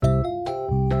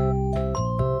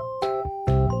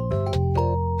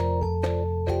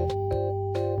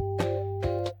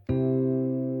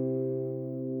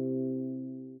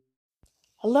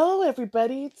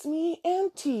everybody, it's me,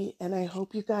 Auntie, and I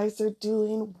hope you guys are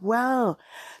doing well.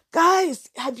 Guys,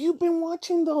 have you been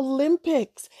watching the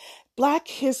Olympics? Black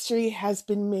history has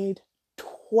been made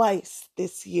twice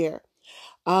this year.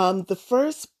 The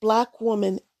first Black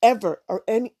woman ever, or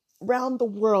any around the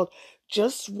world,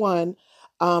 just won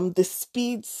the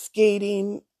speed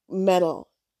skating medal.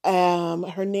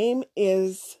 Her name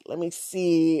is, let me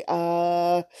see,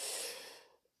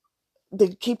 they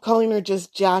keep calling her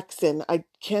just Jackson. I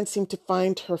can't seem to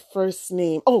find her first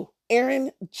name. Oh,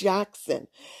 Erin Jackson.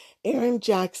 Erin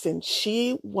Jackson.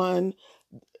 She won,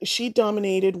 she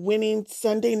dominated, winning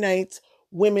Sunday night's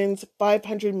women's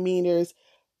 500 meters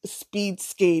speed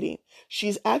skating.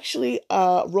 She's actually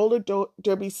a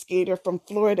derby skater from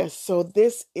Florida. So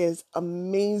this is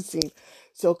amazing.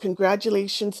 So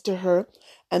congratulations to her.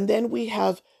 And then we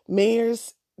have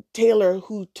Mayers Taylor,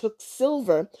 who took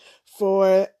silver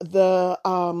for the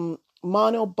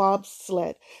mono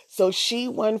bobsled. So she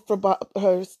won for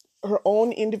her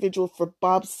own individual for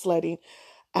bobsledding,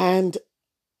 and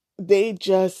they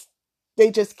just they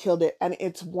just killed it, and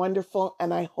it's wonderful.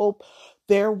 And I hope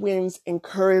their wins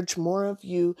encourage more of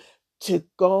you to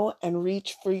go and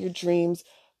reach for your dreams,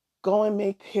 go and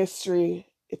make history.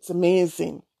 It's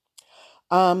amazing.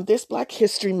 This Black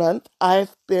History Month,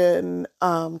 I've been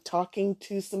talking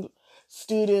to some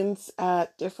students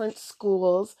at different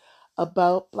schools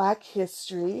about Black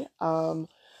history.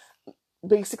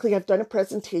 Basically, I've done a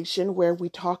presentation where we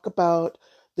talk about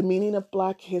the meaning of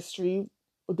Black history,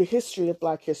 the history of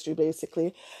Black history,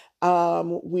 basically.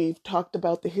 We've talked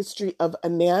about the history of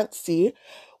Anansi.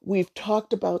 We've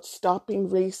talked about stopping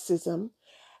racism.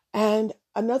 And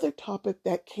another topic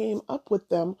that came up with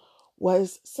them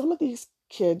was some of these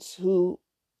kids who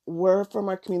were from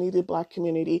our community, the Black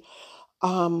community,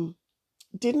 um,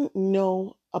 didn't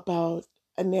know about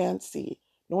Anansi,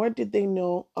 nor did they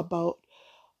know about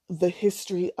the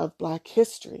history of Black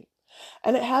history.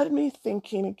 And it had me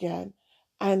thinking again,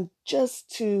 and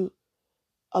just to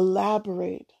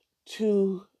elaborate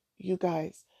to you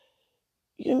guys,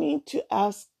 you need to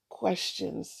ask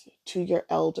questions to your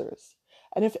elders.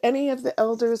 And if any of the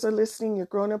elders are listening, your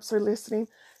grown-ups are listening,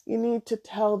 you need to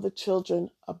tell the children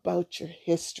about your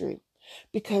history,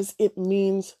 because it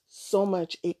means so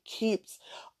much. It keeps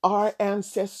our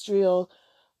ancestral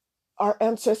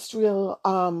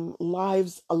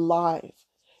lives alive.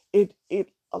 It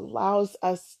allows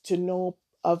us to know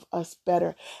of us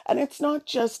better. And it's not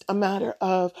just a matter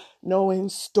of knowing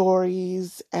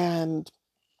stories and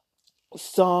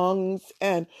songs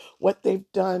and what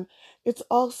they've done. It's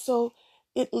also,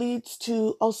 it leads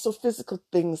to also physical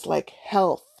things like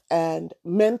health and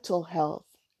mental health,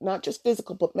 not just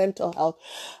physical but mental health.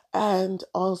 And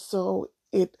also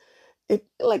it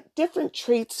like different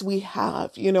traits we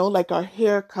have, like our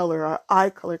hair color, our eye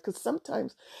color, because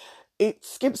sometimes it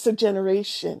skips a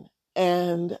generation.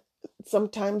 And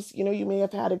sometimes, you may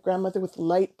have had a grandmother with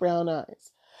light brown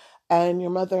eyes, and your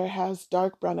mother has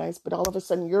dark brown eyes, but all of a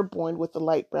sudden you're born with the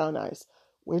light brown eyes.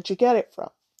 Where'd you get it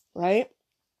from? Right?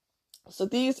 So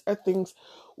these are things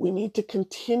we need to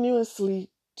continuously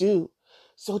do.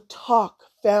 So talk,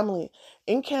 family.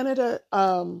 In Canada,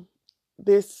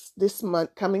 this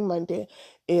month, coming Monday,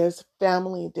 is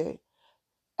Family Day.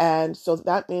 And so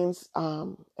that means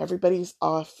everybody's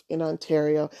off in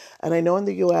Ontario. And I know in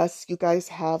the US, you guys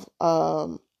have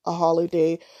a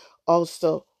holiday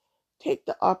also. Take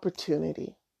the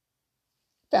opportunity.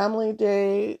 Family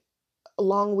Day, a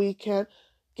long weekend,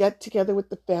 get together with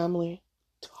the family,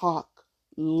 talk,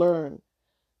 learn.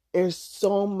 There's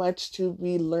so much to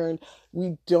be learned.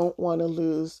 We don't want to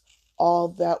lose all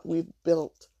that we've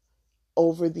built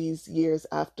over these years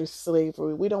after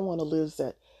slavery. We don't want to lose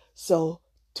it. So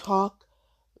talk,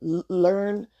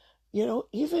 learn,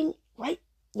 even write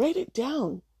it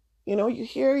down. You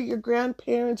hear your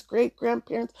grandparents, great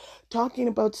grandparents talking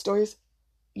about stories.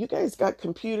 You guys got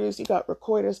computers, you got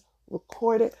recorders,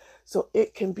 record it so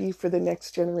it can be for the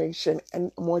next generation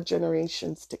and more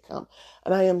generations to come.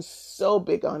 And I am so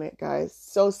big on it, guys.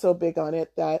 So big on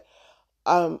it that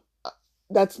um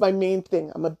that's my main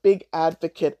thing. I'm a big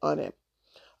advocate on it.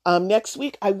 Next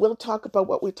week, I will talk about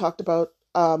what we talked about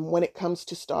when it comes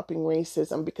to stopping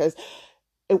racism, because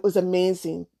it was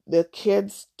amazing. The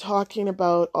kids talking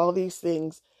about all these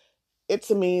things,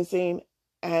 it's amazing.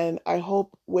 And I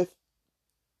hope with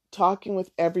talking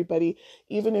with everybody,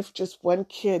 even if just one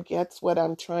kid gets what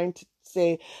I'm trying to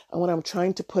say and what I'm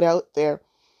trying to put out there,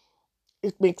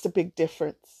 it makes a big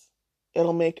difference.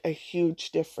 It'll make a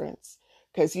huge difference,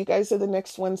 because you guys are the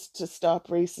next ones to stop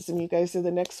racism. You guys are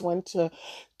the next one to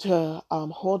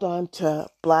hold on to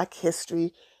Black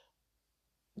history.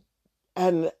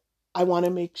 And I want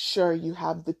to make sure you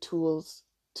have the tools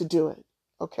to do it.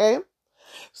 Okay?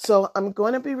 So I'm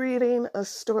going to be reading a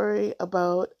story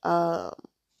about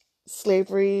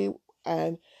slavery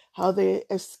and how they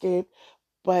escaped,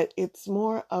 but it's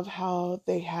more of how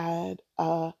they had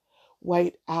a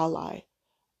white ally.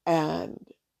 And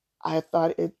I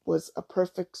thought it was a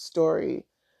perfect story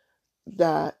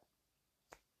that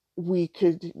we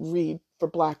could read for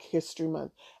Black History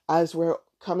Month as we're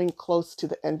coming close to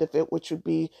the end of it, which would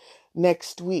be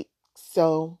next week.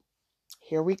 So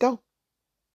here we go.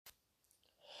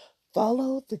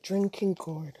 Follow the Drinking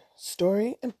Gourd,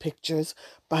 story and pictures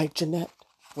by Jeanette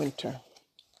Winter.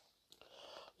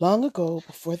 Long ago,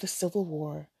 before the Civil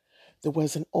War, there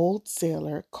was an old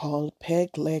sailor called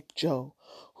Peg Leg Joe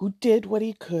who did what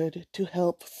he could to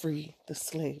help free the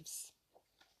slaves.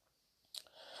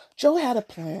 Joe had a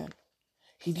plan.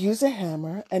 He'd use a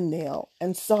hammer and nail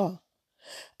and saw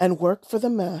and work for the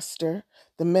master,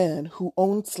 the man who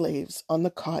owned slaves on the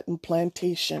cotton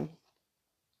plantation.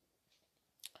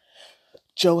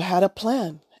 Joe had a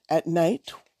plan. At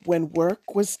night, when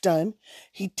work was done,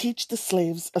 he'd teach the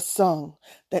slaves a song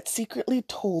that secretly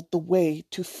told the way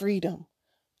to freedom.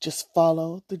 Just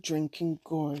follow the drinking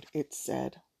gourd, it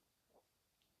said.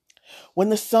 When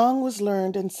the song was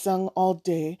learned and sung all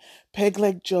day,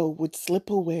 Pegleg Joe would slip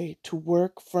away to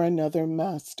work for another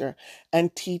master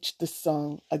and teach the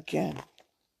song again.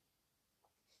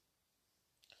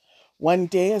 One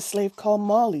day, a slave called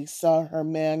Molly saw her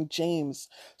man James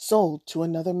sold to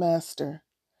another master.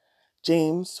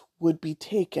 James would be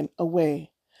taken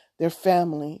away, their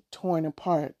family torn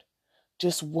apart.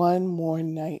 Just one more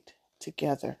night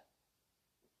together.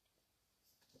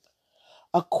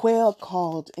 A quail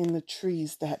called in the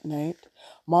trees that night.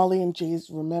 Molly and James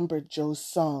remembered Joe's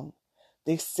song.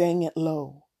 They sang it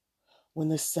low. When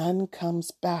the sun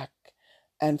comes back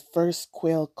and first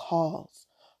quail calls,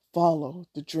 follow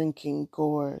the drinking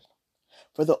gourd.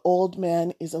 For the old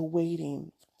man is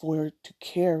awaiting for to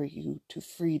carry you to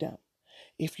freedom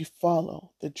if you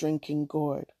follow the drinking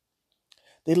gourd.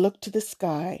 They looked to the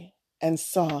sky and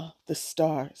saw the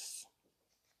stars.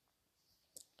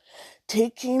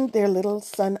 Taking their little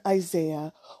son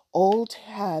Isaiah, old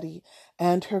Hattie,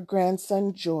 and her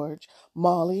grandson George,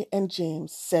 Molly and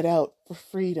James set out for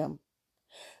freedom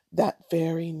that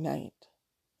very night,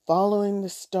 following the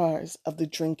stars of the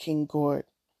drinking gourd.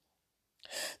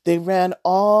 They ran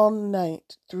all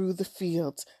night through the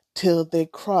fields till they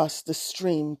crossed the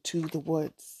stream to the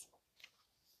woods.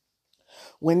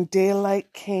 When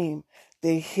daylight came,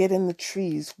 they hid in the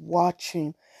trees,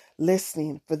 watching,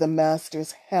 listening for the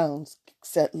master's hounds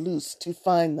set loose to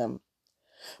find them.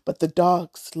 But the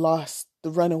dogs lost the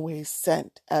runaway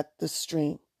scent at the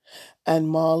stream, and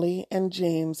Molly and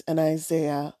James and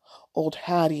Isaiah, old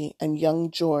Hattie and young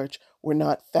George were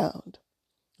not found.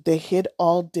 They hid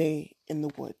all day in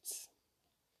the woods.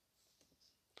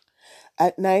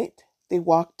 At night, they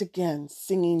walked again,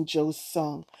 singing Joe's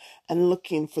song and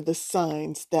looking for the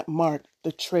signs that marked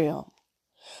the trail.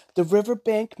 The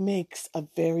riverbank makes a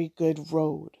very good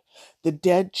road. The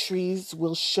dead trees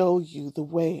will show you the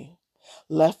way.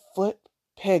 Left foot,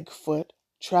 peg foot,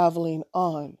 traveling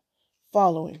on,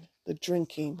 following the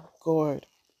drinking gourd.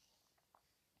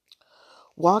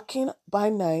 Walking by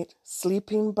night,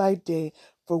 sleeping by day,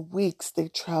 for weeks they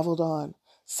traveled on.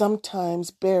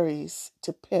 Sometimes berries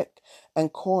to pick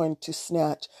and corn to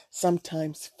snatch,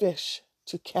 sometimes fish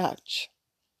to catch.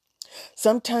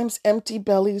 Sometimes empty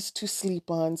bellies to sleep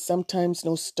on, sometimes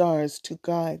no stars to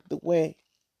guide the way.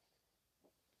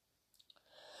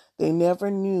 They never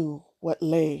knew what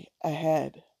lay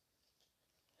ahead.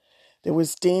 There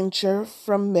was danger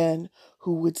from men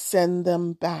who would send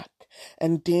them back,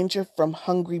 and danger from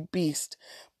hungry beasts,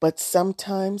 but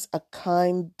sometimes a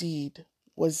kind deed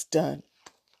was done.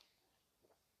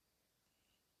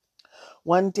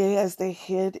 One day as they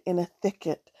hid in a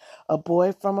thicket, a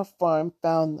boy from a farm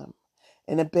found them.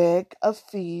 In a bag of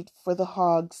feed for the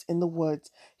hogs in the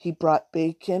woods, he brought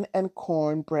bacon and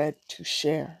cornbread to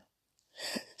share.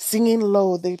 Singing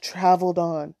low, they traveled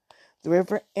on. The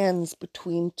river ends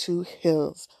between two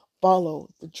hills. Follow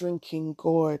the drinking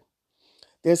gourd.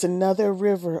 There's another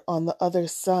river on the other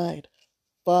side.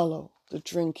 Follow the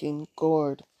drinking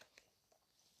gourd.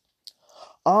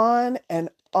 On and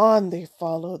on they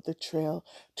followed the trail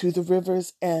to the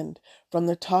river's end. From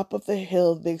the top of the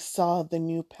hill they saw the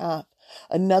new path,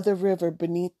 another river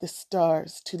beneath the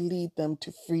stars to lead them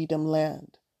to freedom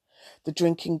land. The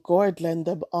drinking gourd led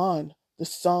them on. The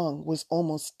song was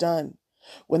almost done.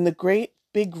 When the great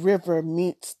big river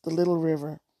meets the little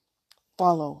river,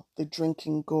 follow the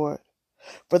drinking gourd.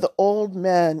 For the old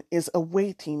man is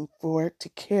awaiting for it to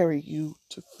carry you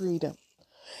to freedom.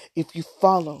 if you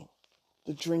follow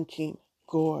the drinking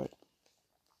gourd.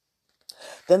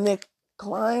 Then they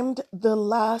climbed the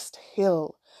last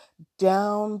hill.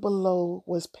 Down below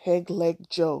was Peg Leg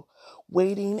Joe,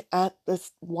 waiting at the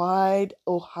wide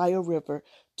Ohio River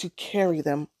to carry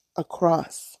them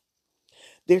across.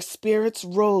 Their spirits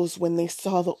rose when they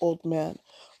saw the old man,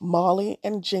 Molly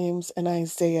and James and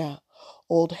Isaiah.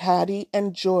 Old Hattie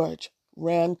and George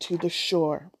ran to the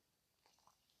shore.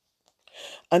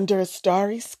 Under a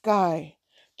starry sky,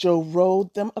 Joe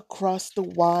rowed them across the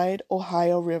wide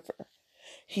Ohio River.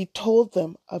 He told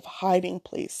them of hiding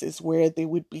places where they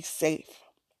would be safe.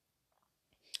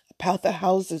 A path of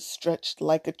houses stretched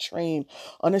like a train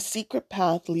on a secret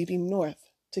path leading north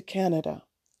to Canada.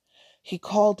 He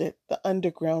called it the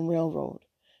Underground Railroad.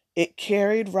 It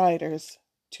carried riders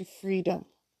to freedom.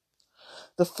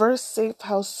 The first safe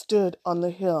house stood on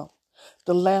the hill.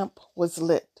 The lamp was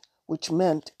lit, which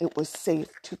meant it was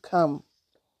safe to come.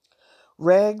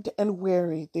 Ragged and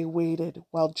weary, they waited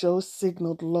while Joe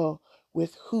signaled low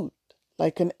with hoot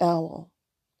like an owl.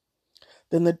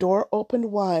 Then the door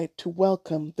opened wide to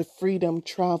welcome the freedom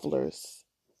travelers.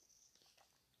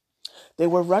 They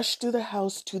were rushed through the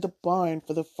house to the barn,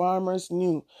 for the farmers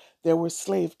knew there were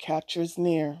slave catchers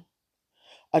near.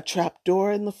 A trap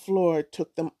door in the floor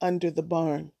took them under the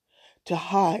barn to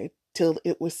hide till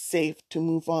it was safe to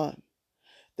move on.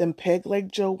 Then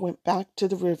Peg-Leg Joe went back to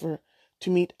the river to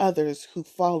meet others who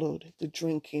followed the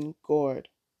drinking gourd.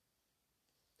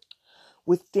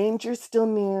 With danger still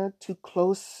near, too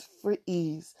close for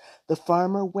ease, the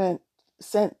farmer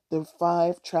sent the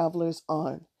 5 travelers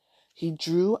on. He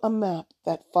drew a map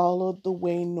that followed the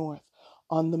way north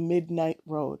on the midnight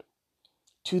road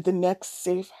to the next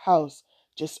safe house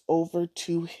just over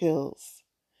 2 hills.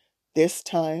 This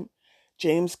time,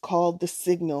 James called the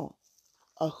signal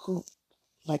a hoot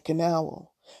like an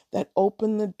owl that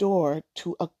opened the door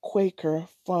to a Quaker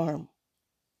farm.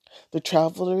 The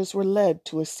travelers were led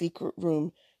to a secret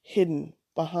room hidden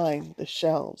behind the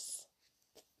shelves.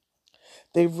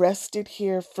 They rested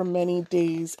here for many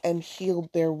days and healed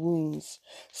their wounds.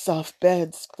 Soft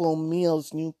beds, full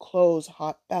meals, new clothes,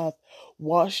 hot bath,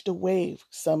 washed away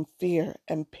some fear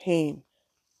and pain.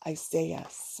 Isaiah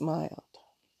smiled.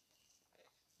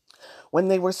 When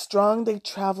they were strong, they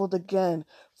traveled again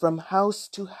from house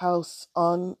to house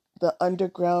on the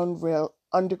underground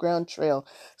trail,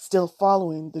 still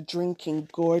following the drinking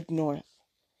gourd north.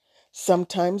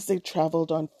 Sometimes they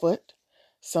traveled on foot,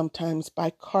 sometimes by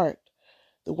cart.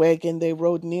 The wagon they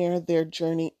rode near their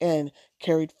journey end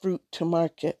carried fruit to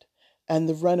market, and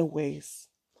the runaways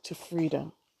to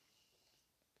freedom.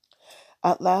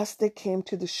 At last they came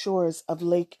to the shores of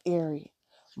Lake Erie.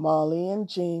 Molly and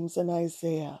James and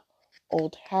Isaiah,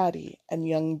 old Hattie and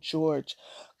young George,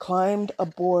 climbed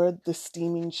aboard the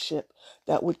steaming ship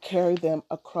that would carry them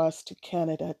across to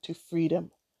Canada to freedom.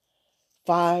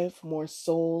 5 more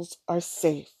souls are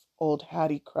safe, old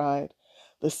Hattie cried.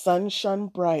 The sun shone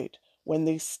bright when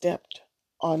they stepped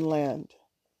on land.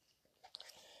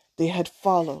 They had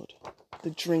followed the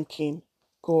drinking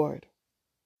gourd.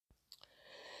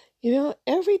 You know,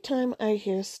 every time I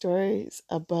hear stories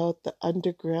about the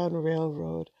Underground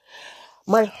Railroad,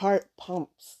 my heart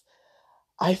pumps.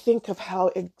 I think of how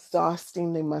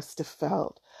exhausting they must have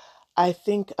felt. I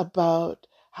think about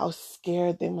how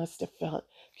scared they must have felt.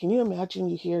 Can you imagine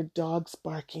you hear dogs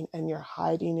barking and you're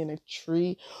hiding in a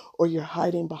tree or you're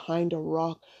hiding behind a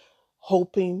rock,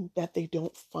 hoping that they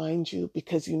don't find you,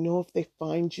 because you know if they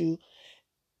find you,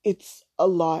 it's a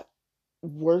lot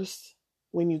worse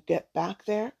when you get back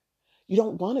there. You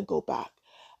don't want to go back.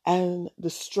 And the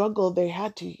struggle they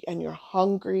had to, and you're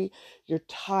hungry, you're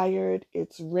tired,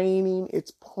 it's raining,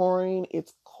 it's pouring,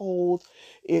 it's cold,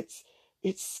 it's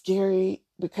scary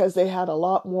because they had a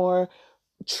lot more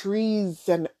trees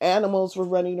and animals were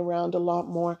running around a lot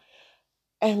more.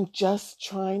 And just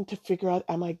trying to figure out,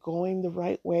 am I going the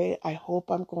right way? I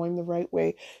hope I'm going the right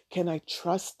way. Can I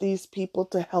trust these people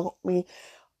to help me?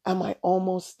 Am I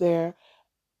almost there?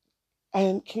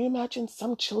 And can you imagine,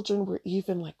 some children were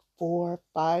even like 4,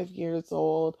 5 years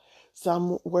old.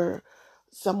 Some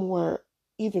were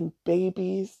even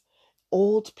babies.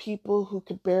 Old people who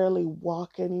could barely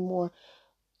walk anymore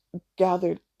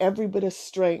gathered every bit of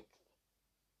strength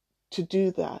to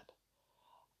do that.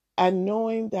 And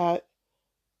knowing that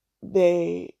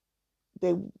they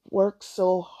worked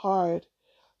so hard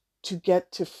to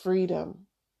get to freedom,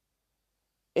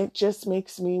 it just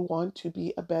makes me want to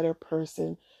be a better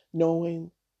person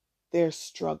knowing their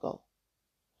struggle.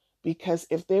 Because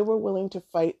if they were willing to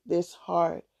fight this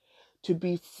hard to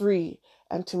be free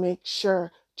and to make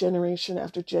sure generation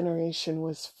after generation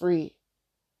was free,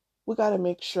 we got to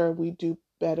make sure we do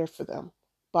better for them.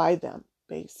 by them,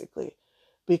 basically,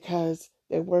 because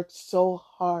they worked so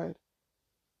hard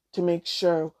to make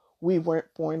sure we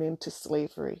weren't born into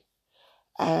slavery.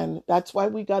 And that's why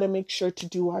we got to make sure to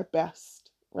do our best,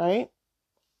 right?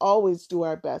 Always do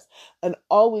our best and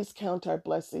always count our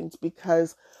blessings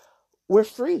because we're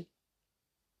free.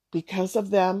 Because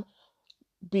of them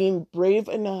being brave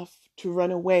enough to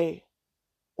run away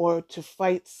or to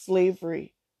fight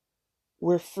slavery,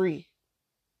 we're free.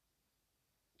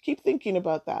 Keep thinking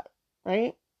about that,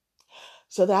 right?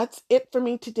 So that's it for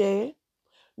me today.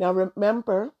 Now,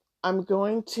 remember, I'm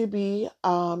going to be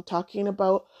talking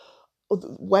about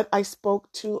what I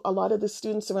spoke to a lot of the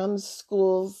students around the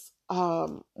schools,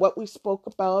 what we spoke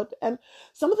about, and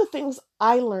some of the things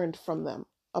I learned from them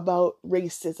about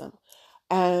racism.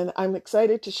 And I'm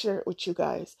excited to share it with you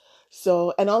guys.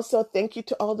 So, and also thank you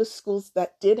to all the schools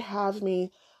that did have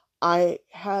me. I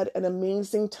had an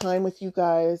amazing time with you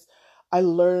guys. I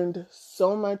learned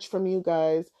so much from you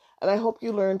guys, and I hope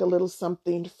you learned a little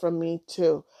something from me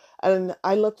too. And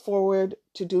I look forward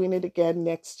to doing it again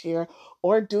next year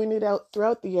or doing it out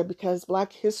throughout the year because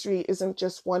Black History isn't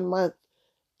just 1 month,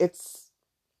 it's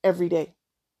every day.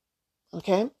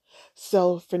 Okay?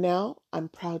 So for now, I'm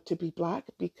proud to be Black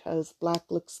because Black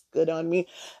looks good on me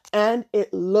and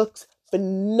it looks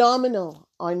phenomenal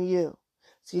on you.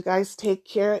 So you guys take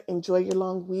care. Enjoy your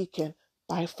long weekend.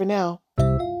 Bye for now.